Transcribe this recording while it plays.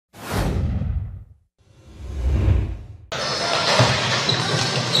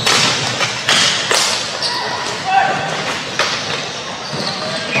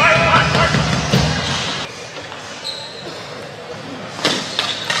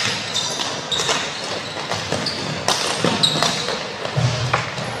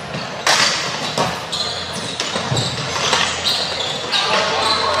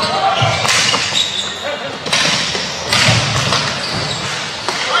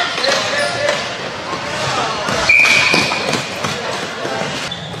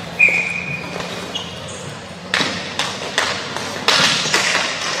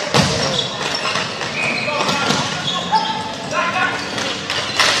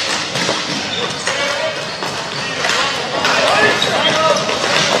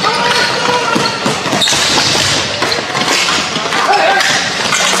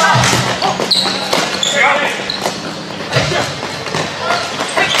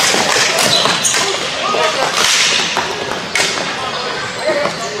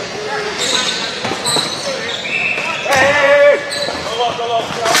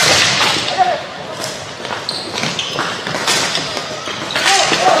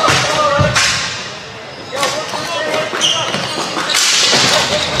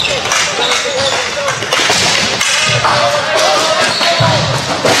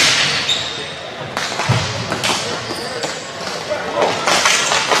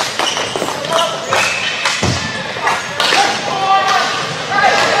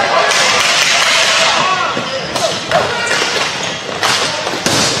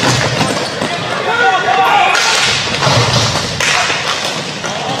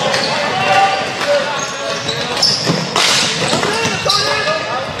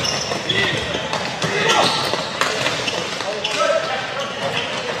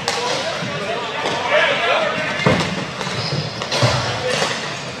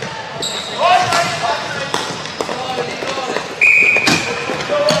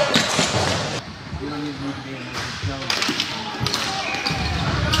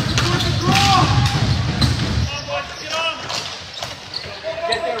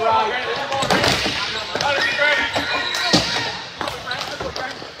Get there, Ryan.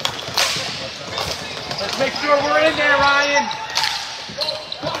 Let's make sure we're in there, Ryan.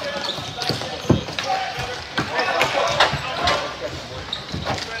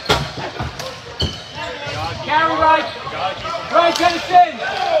 Carry right. Right, Condensed.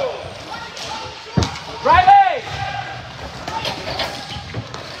 Riley.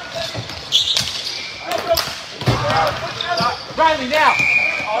 Riley now.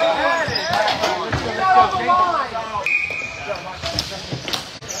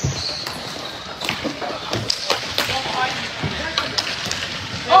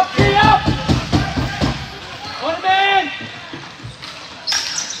 Up, tee up. On the man.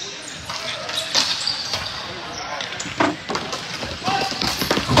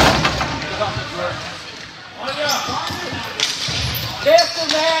 Faster,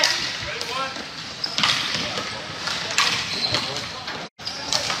 Matt.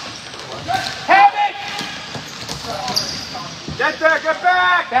 Have it. Get there, get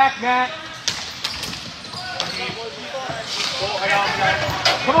back. Back, Matt.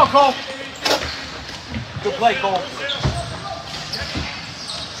 Come on, Cole. Good play, Cole.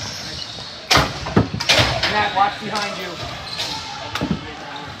 Matt, watch behind you.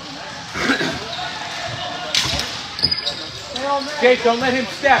 Jake, don't let him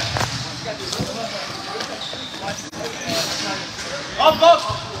step. Up, up.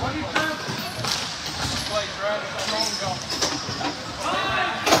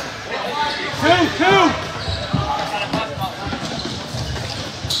 2-2.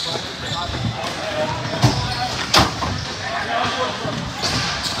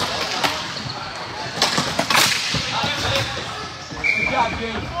 Good job,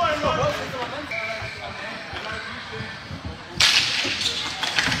 James.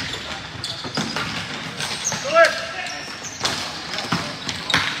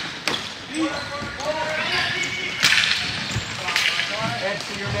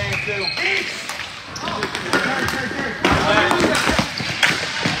 Answer your name too.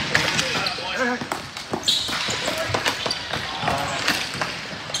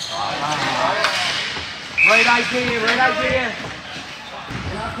 Great idea, great idea.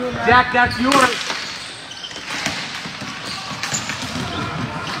 Jack, that's yours.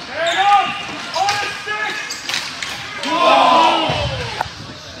 There it goes! On the stick! Whoa!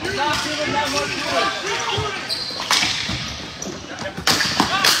 You're not giving that much wood.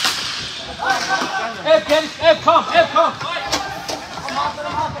 Ev, get it. Ev, come. Ev, come.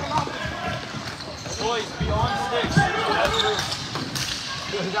 Boys, be on sticks.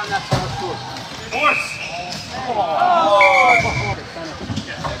 He's on that side of the Force!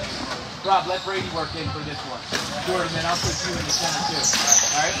 Rob, let Brady work in for this one. Jordan, then I'll put you in the center too.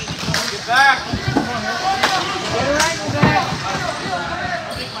 Alright? Get back! Get it right in there!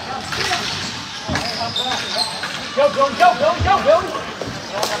 Go, Billy, go, Billy, go, Billy!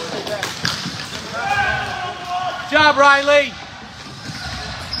 Good job, Riley!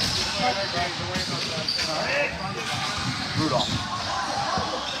 Rudolph.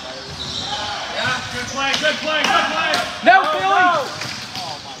 Good play, good play, good play! No, Billy!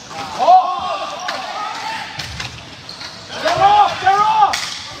 Oh! They're off! They're off!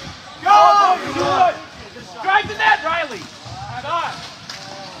 Go! Good! Drive the net, Riley!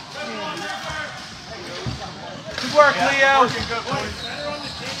 Good work, Leo! Good, boys.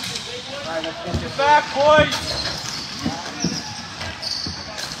 Get back, boys!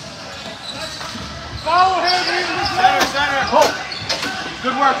 Follow him! Center, center! Oh.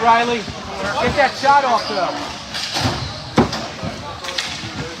 Good work, Riley! Get that shot off, though.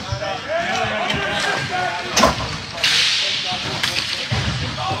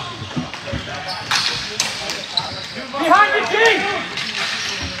 Behind you, G!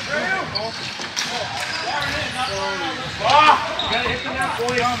 Ah, you gotta hit the net,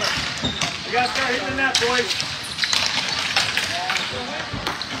 boys. You gotta start hitting the net, boys.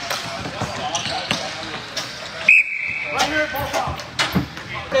 Right here, both out.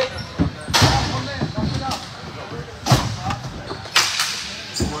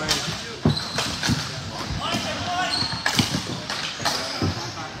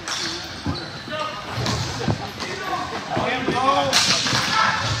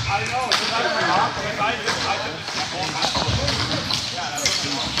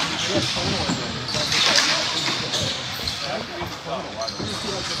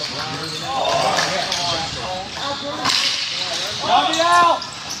 Out!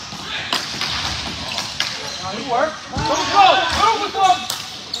 Good work. Go, go! Move with them!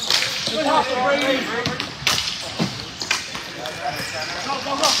 Good hustle, Brady. Go,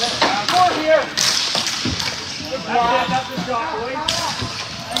 go, go. Score here. Good block. That's the shot, boys.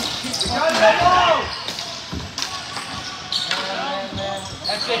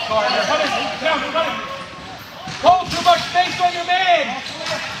 That's it, Carter. Hold too much space on your man.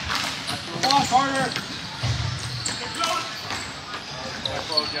 Come on, Carter.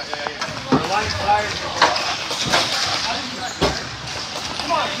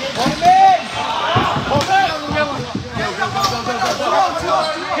 Come on, kid. Hold him in. Hold him.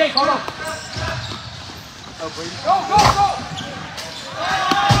 Okay, hold on. Go, go, go.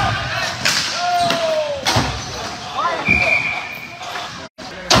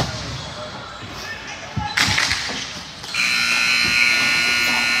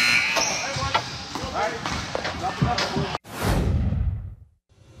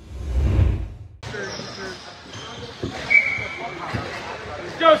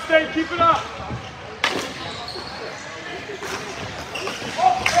 Go, stay, keep it up.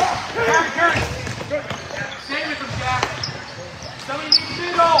 Stay with him, Jack. Somebody needs the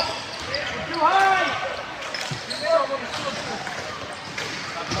middle. You're too high.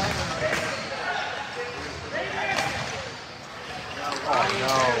 Oh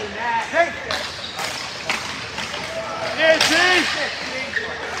no. Hey. Yeah, T.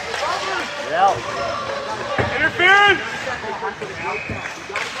 Yeah. Interference.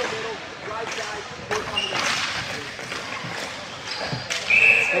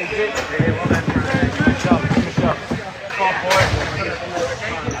 Hey, Jake. Hey, well done. Good job. Good job. Come on, boy.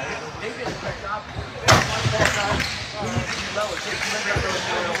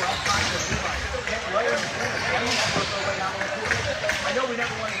 I know we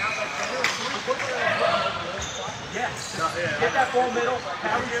never went out like that. Yes. Get that ball middle,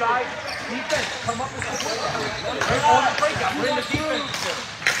 carry side, defense, come up with the breakout. On the breakout, we're in the defense.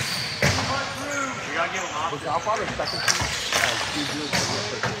 We gotta give him off. I'll probably second.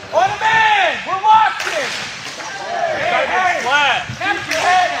 On the man! We're watching! Hey, hey! Flat. Keep your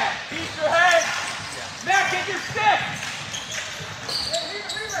head out! Keep your head! Matt, get your stick!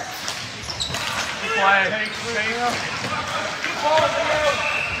 Flat. Keep balling, Leo!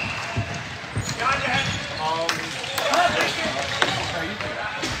 Got your head.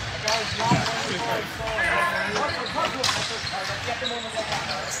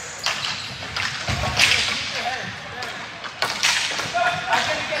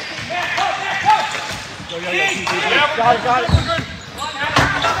 Got it.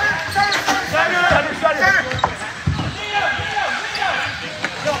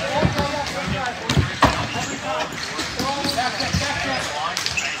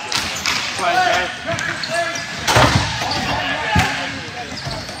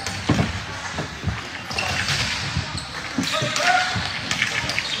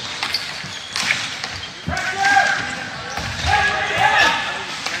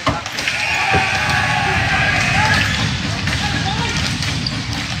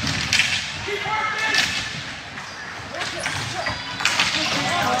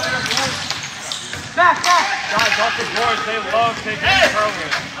 Back! Guys, off the boards, they love taking the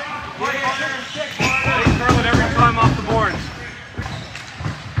curling. They curl it every time off the boards.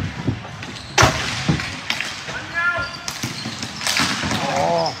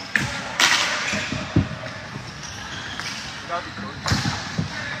 Oh.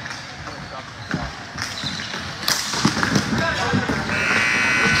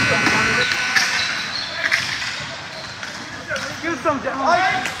 Give some down.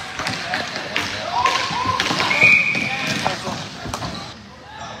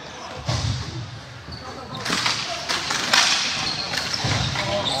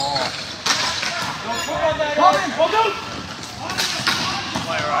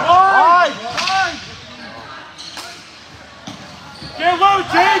 Get low,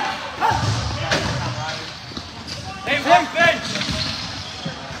 Jake! Hey, one bench!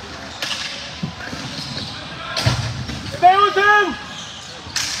 Stay with him!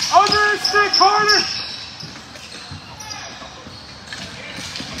 Under his stick, Carter!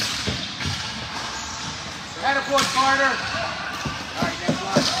 Attaboy, Carter! Alright, next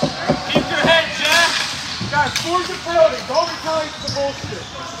one. Keep your head, Jack! Guys, force the building. Don't retaliate for the bullshit.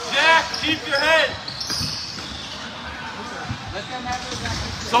 Jack, keep your head! Let them have those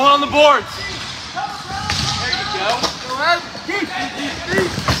actions. Someone on the boards. There you go. Go ahead. Keep.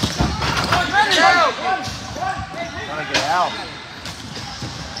 Ready, go. Gotta get out.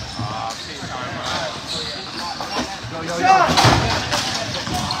 Yo.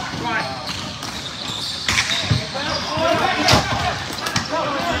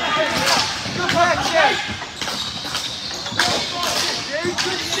 Good back, Jake. Very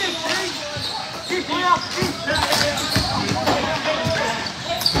good stick, Jake. Keep it up.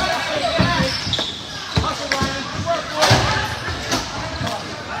 Hustle, Ryan. Good work, boy.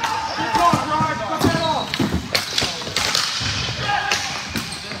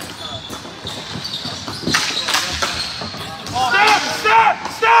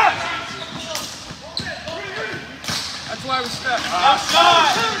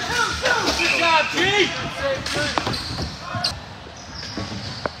 shot! Good job, G!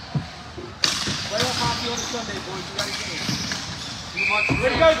 Play on Poppy on Sunday, boys. You got a game. Way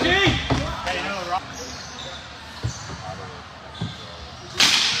to go, G!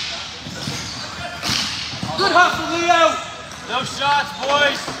 Good hustle, Leo! No shots,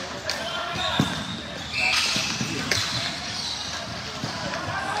 boys!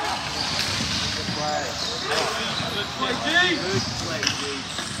 Good play, G! Good play, G.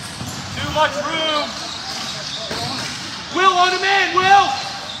 Too much room! Will on the man, Will!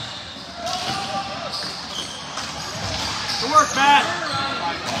 Good work, Matt!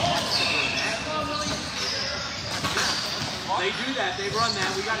 They do that. They run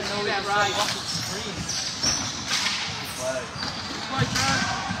that. We got to know that right.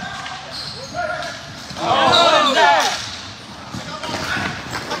 Oh, that!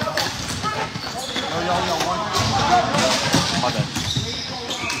 My bad.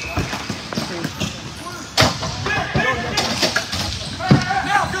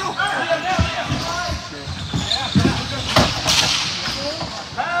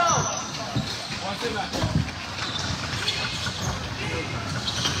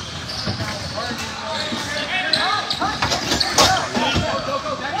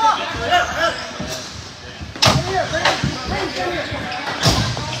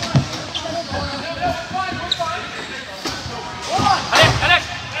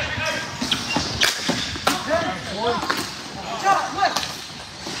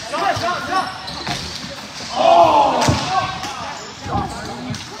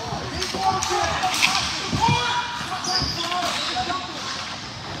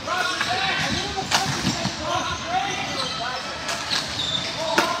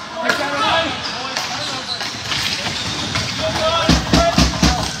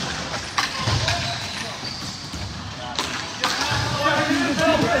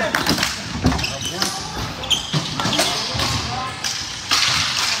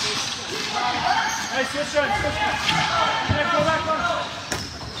 Hey, switch on, switch on. Hey, go back on.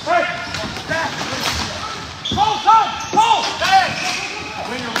 Hey, back. Pull, come, pull. Hey.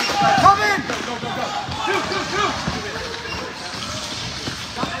 Come in. Go, go, go, go. Shoot, shoot, shoot.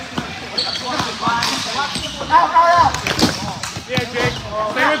 Out, out, out. Yeah, Jake.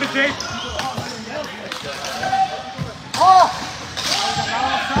 Stay with it, Jake. Oh.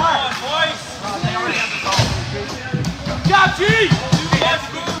 Come on, boys. Good job, G.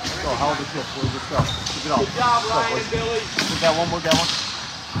 How old is this, boys? Let's go. Keep it up. Good job, Ryan and Billy. We'll get one, we'll get one.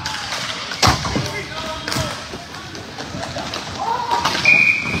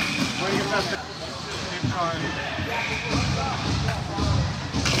 Where do you get that?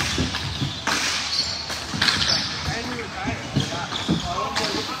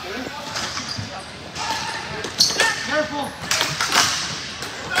 Careful.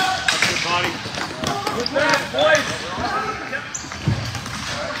 Good body. Good man, boys.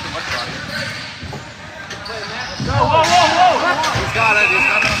 Go, whoa, whoa, whoa! He's got it, he's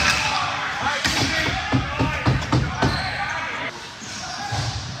got it.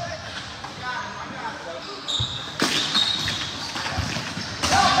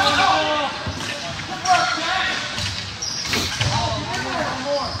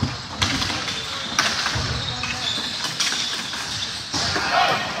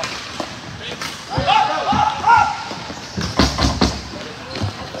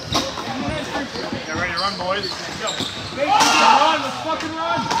 Get ready to run, boys. Let's go. Run, let's fucking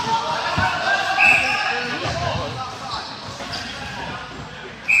run.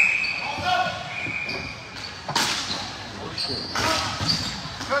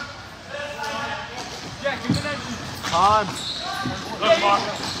 Yeah, give me that. Time. Look, Mark.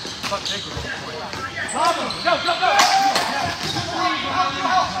 Fuck, take it. Go, go, go.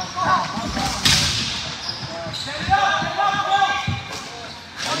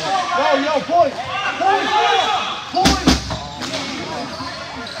 Yo, yo, boys! Boys! Boys!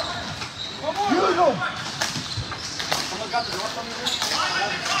 Use them!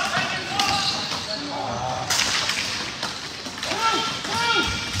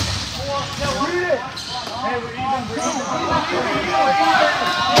 Read it! Hey, we're even.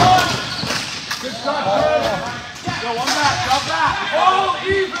 Good shot, Chris! Go, one back, drop back. All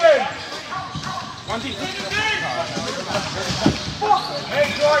even. One deep. Hey,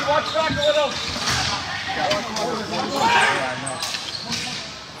 George, watch back a little.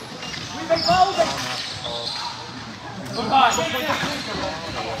 We make balls. Come on.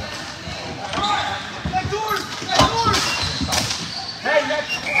 Hey,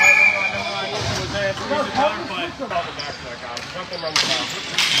 next. Something wrong with that.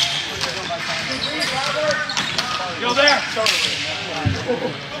 Go there.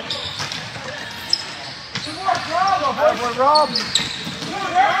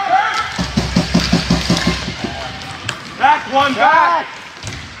 Back one, back.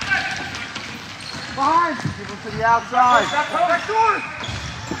 Behind. Give him to the outside. Back door.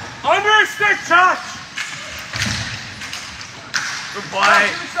 Under stick touch. Good play.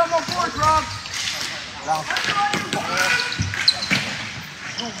 Someone forward, Rob.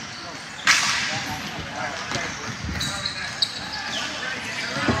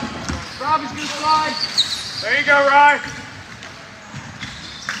 Rob is going to slide. There you go, Ryan.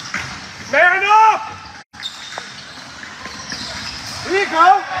 Man up. Here you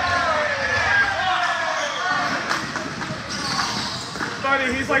go.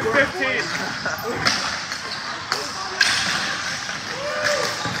 Buddy, he's like 15.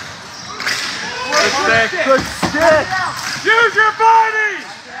 Good stick. Good stick. Use your body.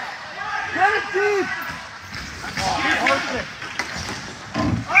 Get it deep.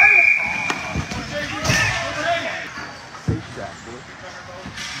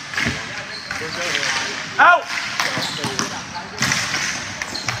 Out.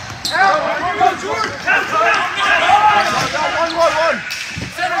 One.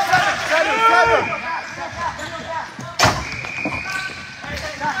 Seven.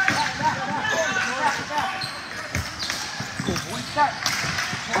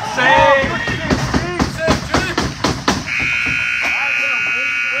 Save.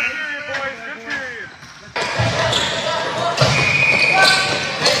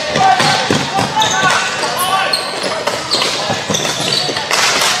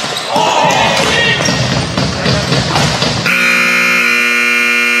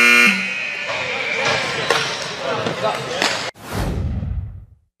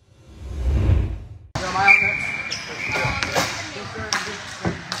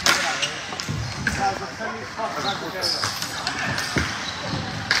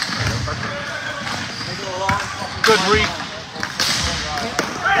 Good read.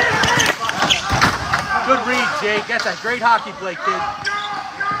 Good read, Jake. That's a great hockey play, kid.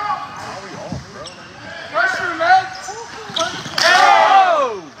 Pressure, man.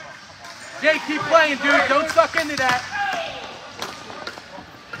 Oh! Jake, keep playing, dude. Don't suck into that.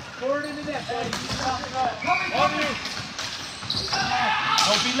 Forward into that, buddy.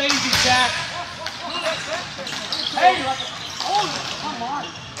 Don't be lazy, Jack. Hey, come on.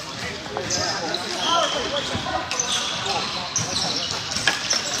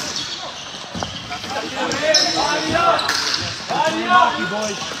 Body up, you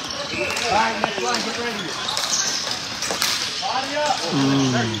boys. All right, next line, get ready. Body up.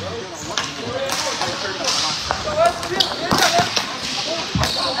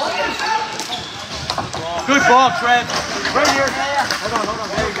 Good ball, Trev. Right here. Hold on.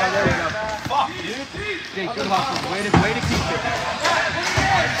 There you go. Fuck, dude. Jake, good hustle. Way to keep it.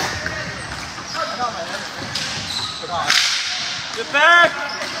 Get back.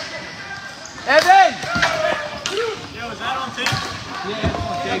 Evan. Yo, is that on tape?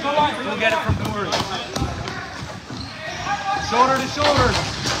 Yeah, it's on tape. We'll get it from Corey. Shoulder to shoulder.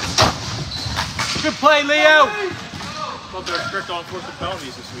 Good play, Leo. Thought they were strict on enforcement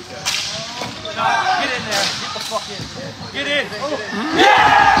penalties this weekend. Get in there. Get the fuck in. Get in.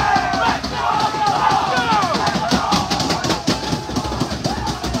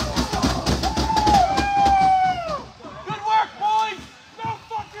 Good work, boys. No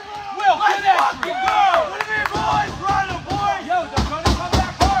fucking run. Will, get that. Go. What do you mean, boys? Run them, boys. Yo, they're going to come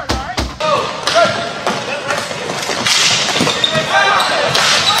back hard, all right?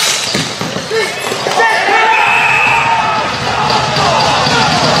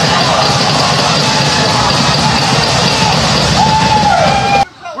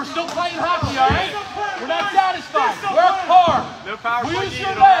 We're still playing hockey, all right? We're not satisfied. Work hard. No power play Use needed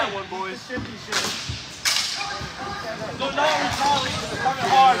your on that leg. one, boys. So now we're coming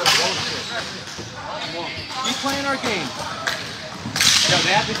hard. Keep playing our game. Yo,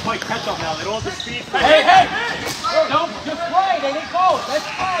 they have to play catch up now. They don't have the speed for Hey! Don't just play. They didn't call it. Let's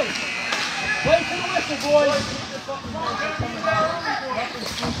play. Play to the whistle, boys.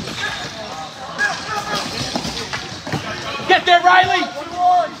 Get there, Riley.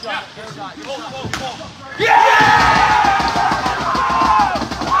 Yeah!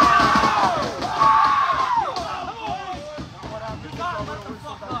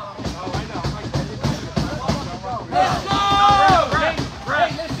 Let's go! Hey,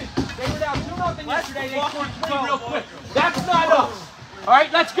 listen. They were down 2-0 yesterday. They scored 3 real quick. That's not us. All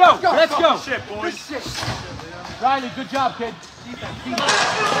right, let's go. Let's go. shit, boys. Riley, good job, kid.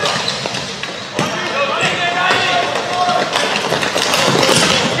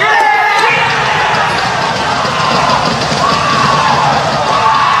 Yeah!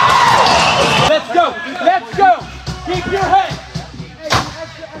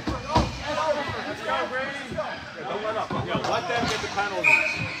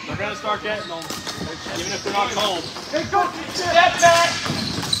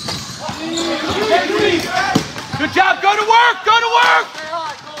 Steve! Good job, go to work, go to work! Stay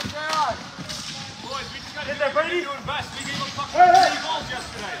high, Cole, stay high. Boys, we just got to get ready to invest. We gave them fucking 3 goals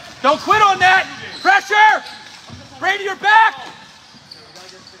yesterday. Don't quit on that! Pressure! Brady, your back!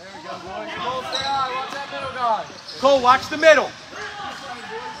 Cole, stay high, watch that middle guy. Cole, watch the middle.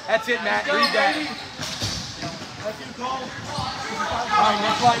 That's it, Matt. Read that. That's you, Cole. All right,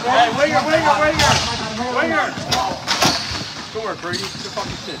 next line. Hey, winger. Good work, Brady. Good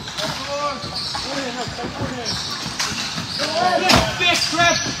fucking shit. Stick,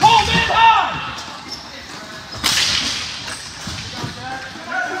 Trev. Hold it high!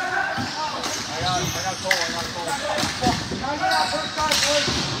 I got Cole. First time, boys.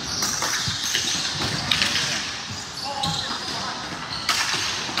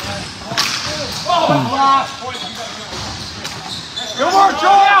 Good work,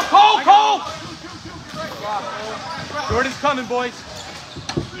 Joe. Out, Cole. Jordan's coming, boys.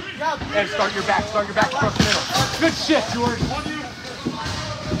 And start your back across the middle. Good shit, Jordan.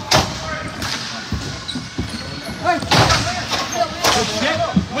 Good shit.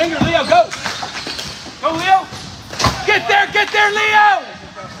 Winger, Leo, go. Go, Leo. Get there, Leo.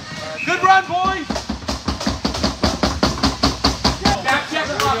 Good run, boys. Back check,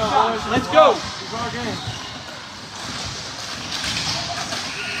 block shots. Let's go.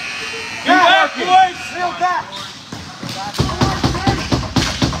 Back, boys. Leo, back.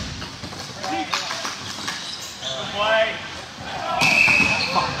 Play.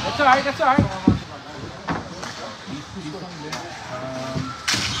 That's all right, that's all right.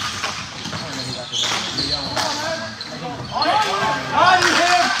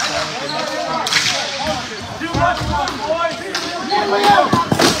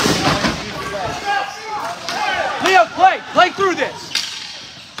 Leo, play through this.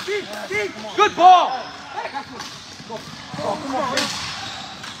 Good ball.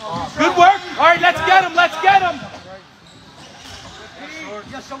 Good work. All right, let's get him.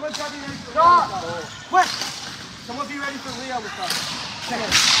 Yeah, someone's got to be ready for Leo. Quick! Someone be ready for Leo with us.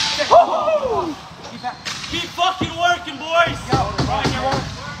 Keep fucking working, boys.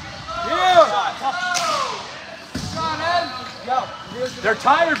 They're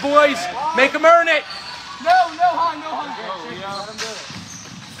tired, boys. Make them earn it. No hunger.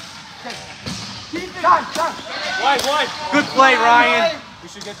 Keep it. Time. Wide. Good play, Ryan. We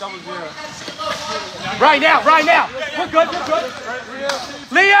should get 0-0. Right now. We're good.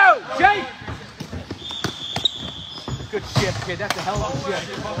 Leo, Jake. Good shift, kid. That's a hell of a shift.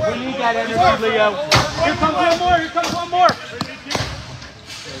 We need that energy, Leo. Here comes one more.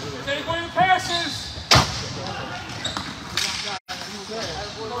 Take away the passes.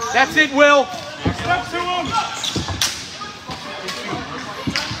 That's it, Will. Step to him.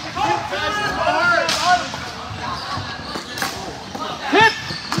 Hit.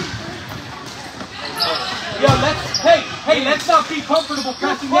 Yo, let's not be comfortable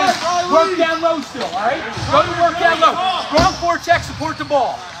pressing in. Work down low still, all right? Go to work down low. Strong forecheck, support the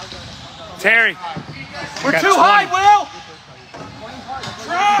ball. Terry. We're too high, Will.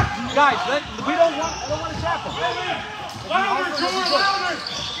 Guys, I don't want to tackle. Louder, George, louder.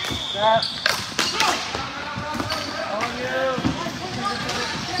 On you.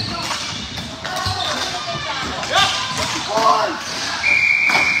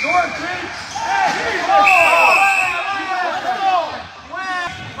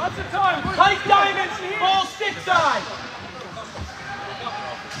 Lots of time. Tight diamonds, ball stick side.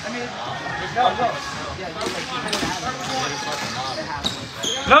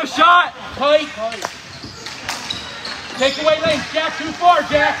 No shot. Tight. Take away lanes. Jack, too far,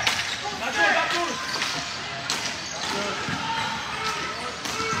 Jack.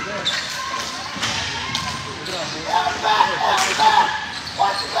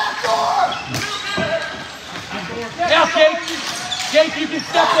 Now, Jake, you can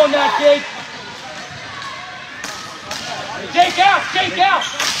step on that, Jake. Jake out. Jake!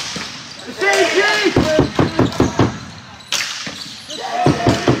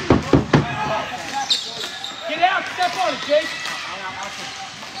 Get out, step on it, Jake.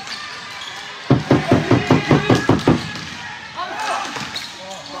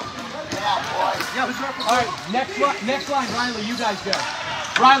 All right, next line, Riley, you guys go.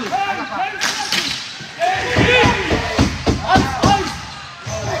 Riley.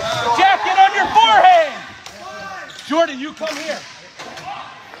 Jack, get on your forehand. Jordan, you come here.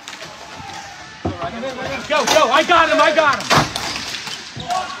 Go. I got him.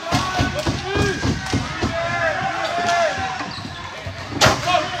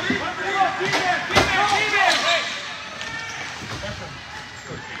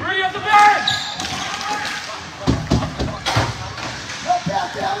 Three of the bench.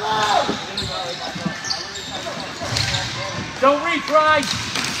 Don't reach, Ryan.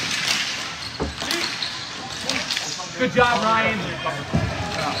 Good job, Ryan.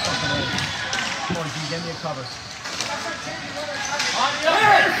 Come on, G, get me a cover. All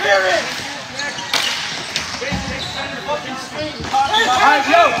right,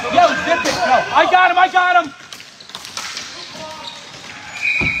 yo, zip it. No, I got him.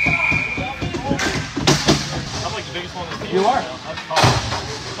 I'm like the biggest one in the team. You are. That's tall.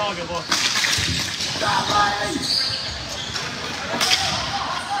 It's all good look.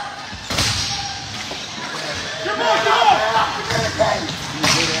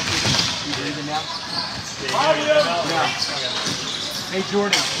 Hey,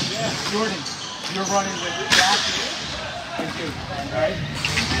 Jordan. Jordan, you're running with Jack and Duke, all right?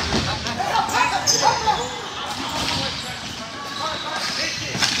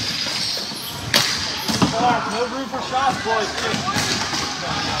 No room for shots, boys.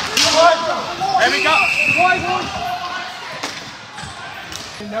 There we go.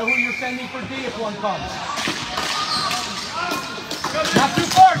 You know who you're sending for D if one comes. Not too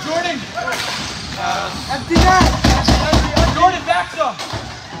far, Jordan. Empty that. Jordan, back some.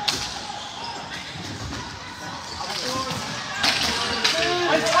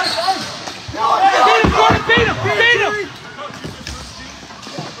 Ice. Beat him, Jordan, beat him.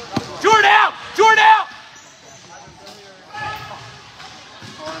 Jordan out.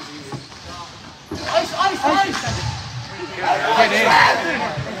 Ice. Get in.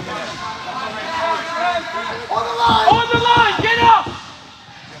 On the line, get up.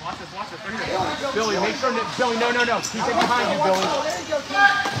 Watch this. Right here. Billy, make sure that, Billy, no. Keep it behind you, Billy.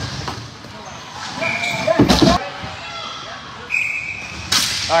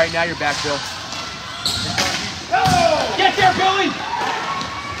 All right, now you're back, Bill. Get there, Billy!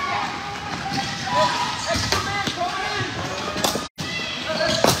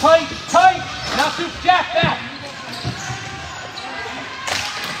 Tight! Now shoot Jack back!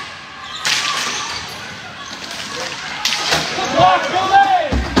 Good block, Billy!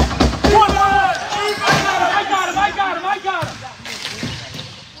 I got him!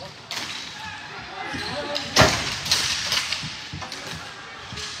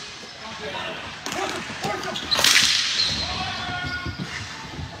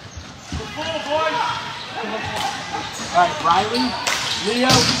 All right, Riley,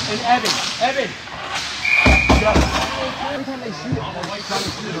 Leo, and Evan. Go. Every time they shoot it, they're trying to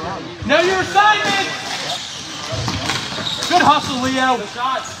shoot it around. Know your assignment! Good hustle, Leo. Good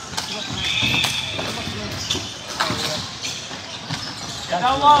shot.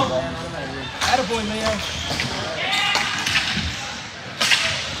 Down low. Attaboy, Leo.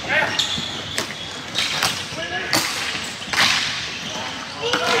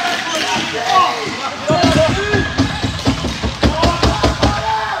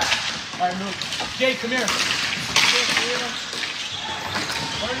 All right, move. Jake, come here.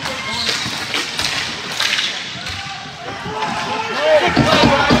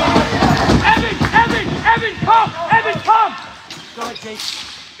 Evan, come! Go ahead, Jake.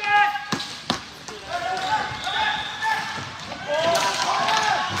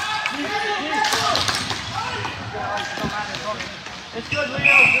 It's good,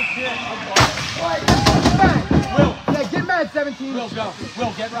 Leo. Will. Yeah, get mad, 17. Will, go.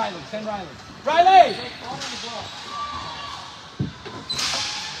 Will, get Riley. Send Riley. Riley,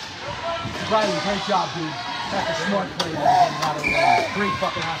 great job, dude. That's a smart play. Great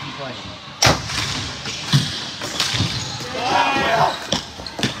fucking hockey play.